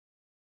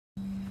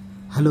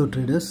Hello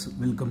traders,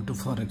 welcome to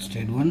Forex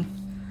Trade 1.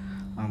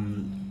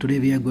 Today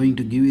we are going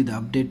to give you the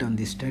update on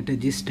the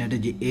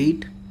strategy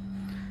 8,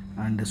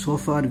 and so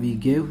far we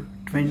gave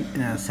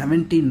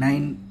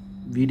 79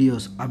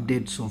 videos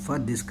update so far.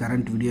 This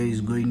current video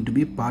is going to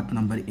be part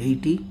number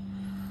 80,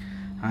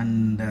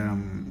 and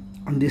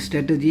on this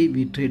strategy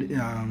we trade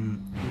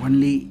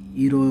only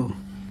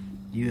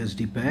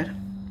EURUSD pair.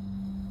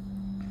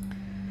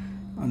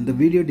 On the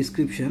video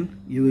description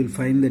you will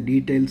find the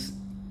details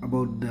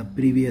about the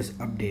previous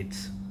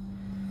updates,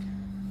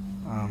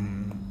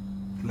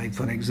 like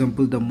for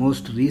example the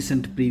most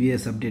recent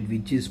previous update,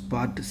 which is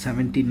part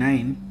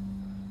 79.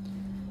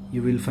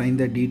 You will find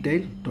the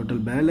detail, total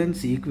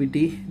balance,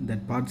 equity,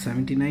 that part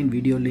 79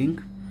 video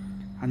link,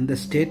 and the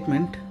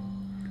statement.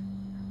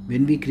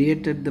 When we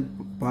created the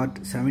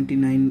part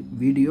 79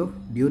 video,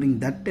 during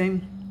that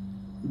time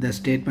the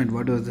statement,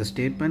 what was the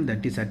statement,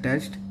 that is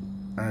attached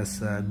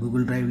as a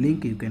Google Drive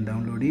link. You can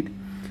download it.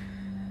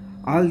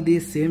 All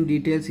these same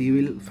details you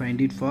will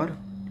find it for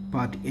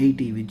part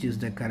 80, which is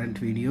the current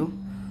video.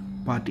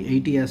 Part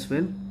 80 as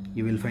well,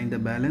 you will find the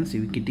balance,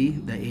 equity,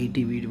 the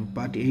 80 video,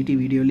 part 80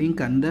 video link,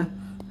 and the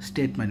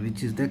statement,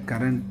 which is the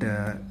current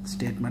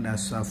statement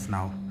as of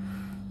now.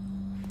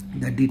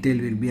 The detail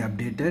will be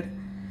updated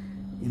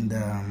in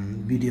the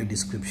video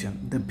description.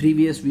 The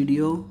previous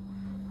video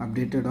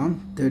updated on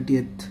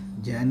 30th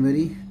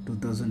January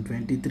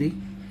 2023,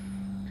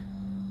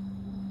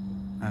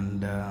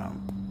 and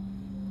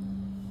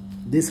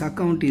this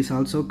account is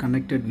also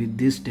connected with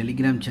this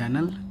Telegram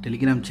channel.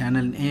 Telegram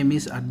channel name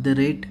is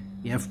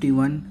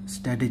 @FT1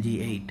 Strategy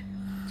 8.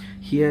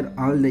 Here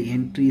all the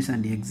entries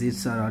and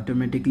exits are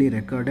automatically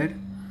recorded,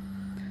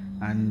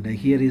 and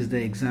here is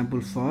the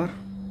example for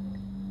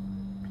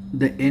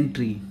the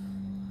entry.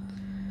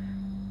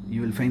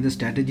 You will find the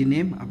strategy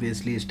name,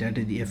 obviously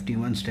strategy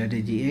FT1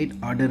 Strategy 8,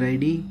 order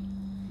ID,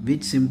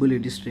 which symbol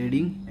it is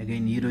trading,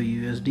 again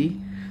EURUSD,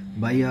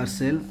 buy or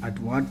sell, at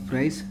what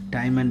price,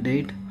 time and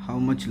date, how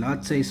much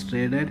lot size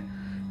traded,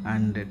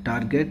 and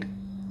target.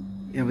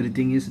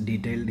 Everything is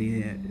detailed.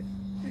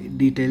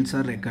 Details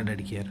are recorded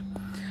here.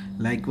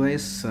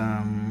 Likewise,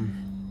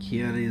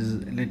 here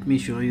is, let me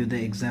show you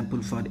the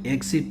example for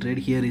exit trade.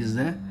 Here is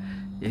the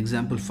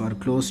example for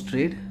close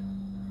trade.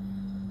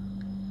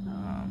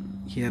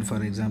 Here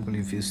for example,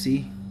 if you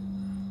see,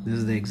 this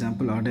is the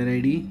example, order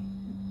ID,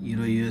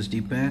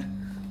 EURUSD pair,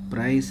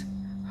 price,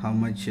 how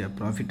much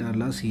profit or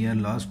loss, here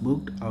loss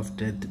booked of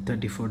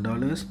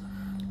 $34,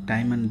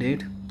 time and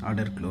date,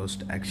 order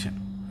closed, action,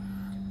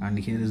 and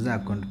here is the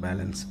account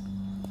balance.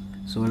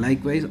 So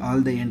likewise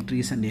all the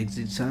entries and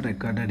exits are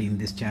recorded in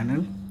this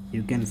channel.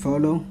 You can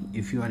follow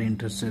if you are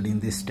interested in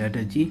this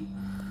strategy,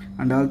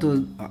 and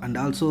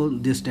also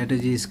this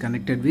strategy is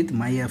connected with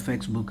my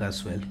Fxbook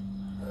as well.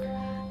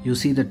 You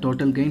see the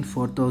total gain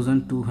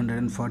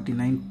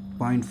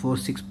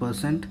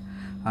 4,249.46%,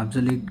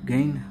 absolute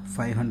gain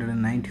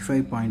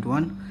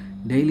 595.1,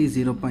 daily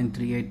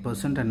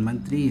 0.38%, and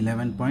monthly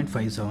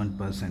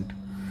 11.57%.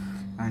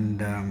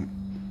 and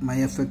my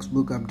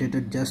Fxbook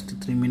updated just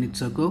 3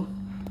 minutes ago.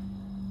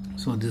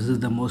 So this is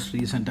the most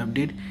recent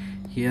update.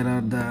 Here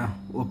are the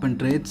open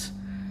trades.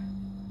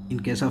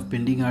 In case of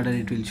pending order,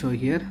 it will show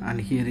here,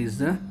 and here is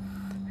the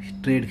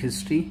trade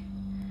history.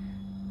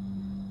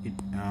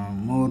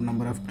 More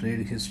number of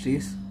trade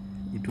histories.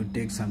 It would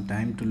take some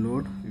time to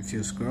load if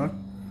you scroll.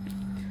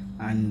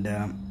 And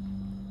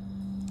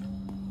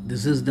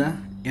this is the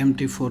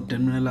MT4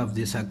 terminal of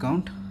this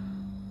account.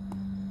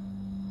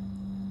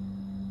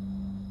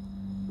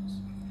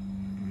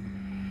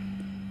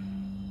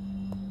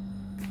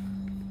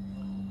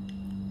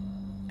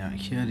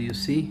 Here you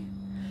see,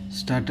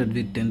 started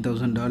with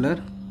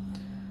 $10,000,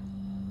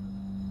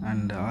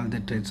 and all the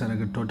trades are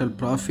a total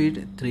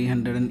profit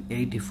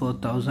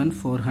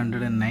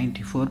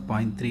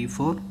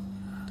 384,494.34,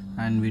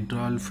 and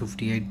withdrawal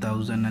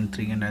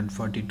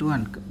 58,342,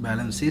 and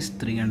balance is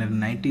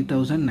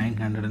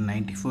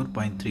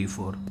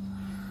 390,994.34.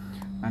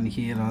 and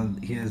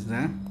here's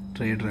the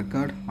trade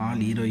record, all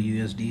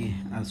EURUSD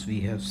as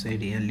we have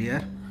said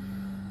earlier.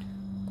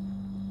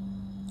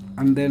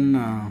 And then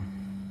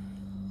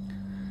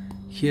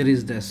here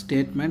is the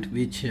statement,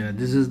 which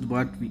this is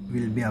what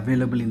will be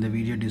available in the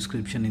video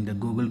description in the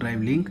Google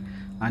Drive link.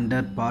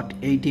 Under part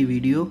 80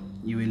 video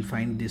you will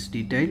find this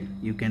detail.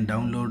 You can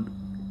download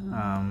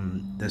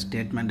the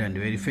statement and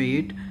verify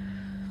it.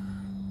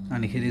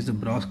 And here is the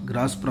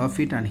gross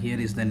profit, and here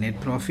is the net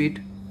profit.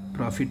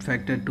 Profit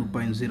factor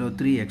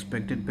 2.03,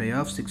 expected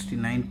payoff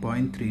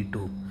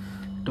 69.32.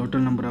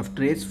 Total number of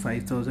trades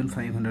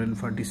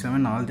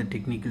 5,547. All the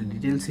technical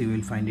details you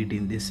will find it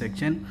in this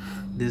section.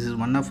 This is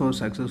one of our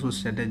successful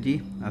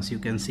strategy. As you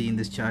can see in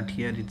this chart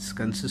here, it's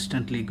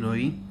consistently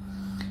growing.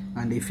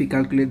 And if we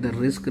calculate the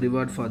risk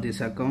reward for this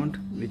account,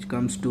 which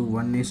comes to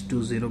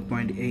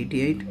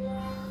 1:0.88,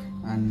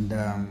 and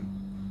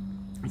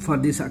for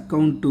this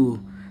account to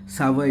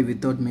survive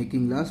without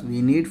making loss,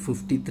 we need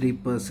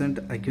 53%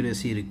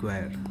 accuracy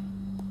required.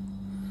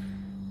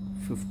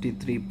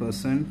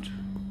 53%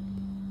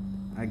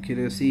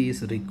 accuracy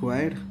is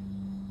required,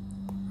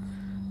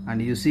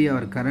 and you see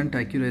our current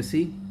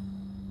accuracy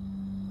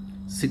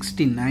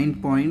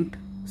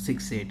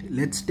 69.68.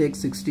 let's take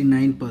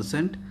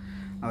 69%,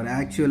 our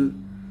actual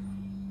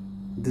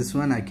this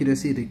one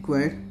accuracy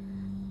required,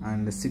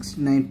 and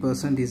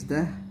 69% is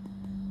the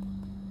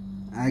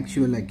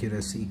actual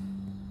accuracy.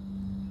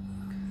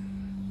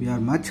 We are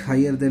much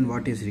higher than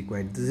what is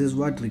required. This is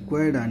what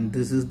required and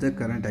this is the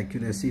current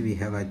accuracy we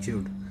have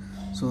achieved.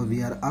 So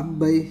we are up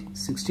by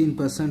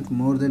 16%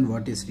 more than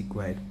what is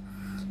required.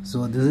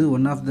 So this is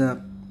one of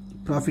the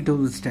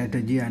profitable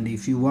strategy, and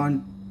if you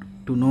want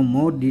to know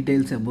more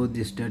details about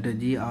this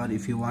strategy, or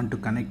if you want to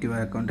connect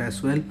your account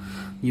as well,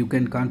 you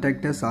can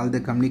contact us. All the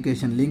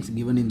communication links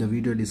given in the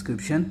video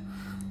description.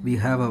 We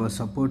have our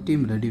support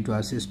team ready to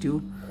assist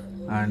you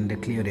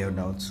and clear your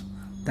doubts.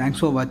 Thanks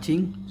for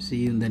watching. See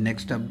you in the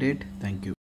next update. Thank you.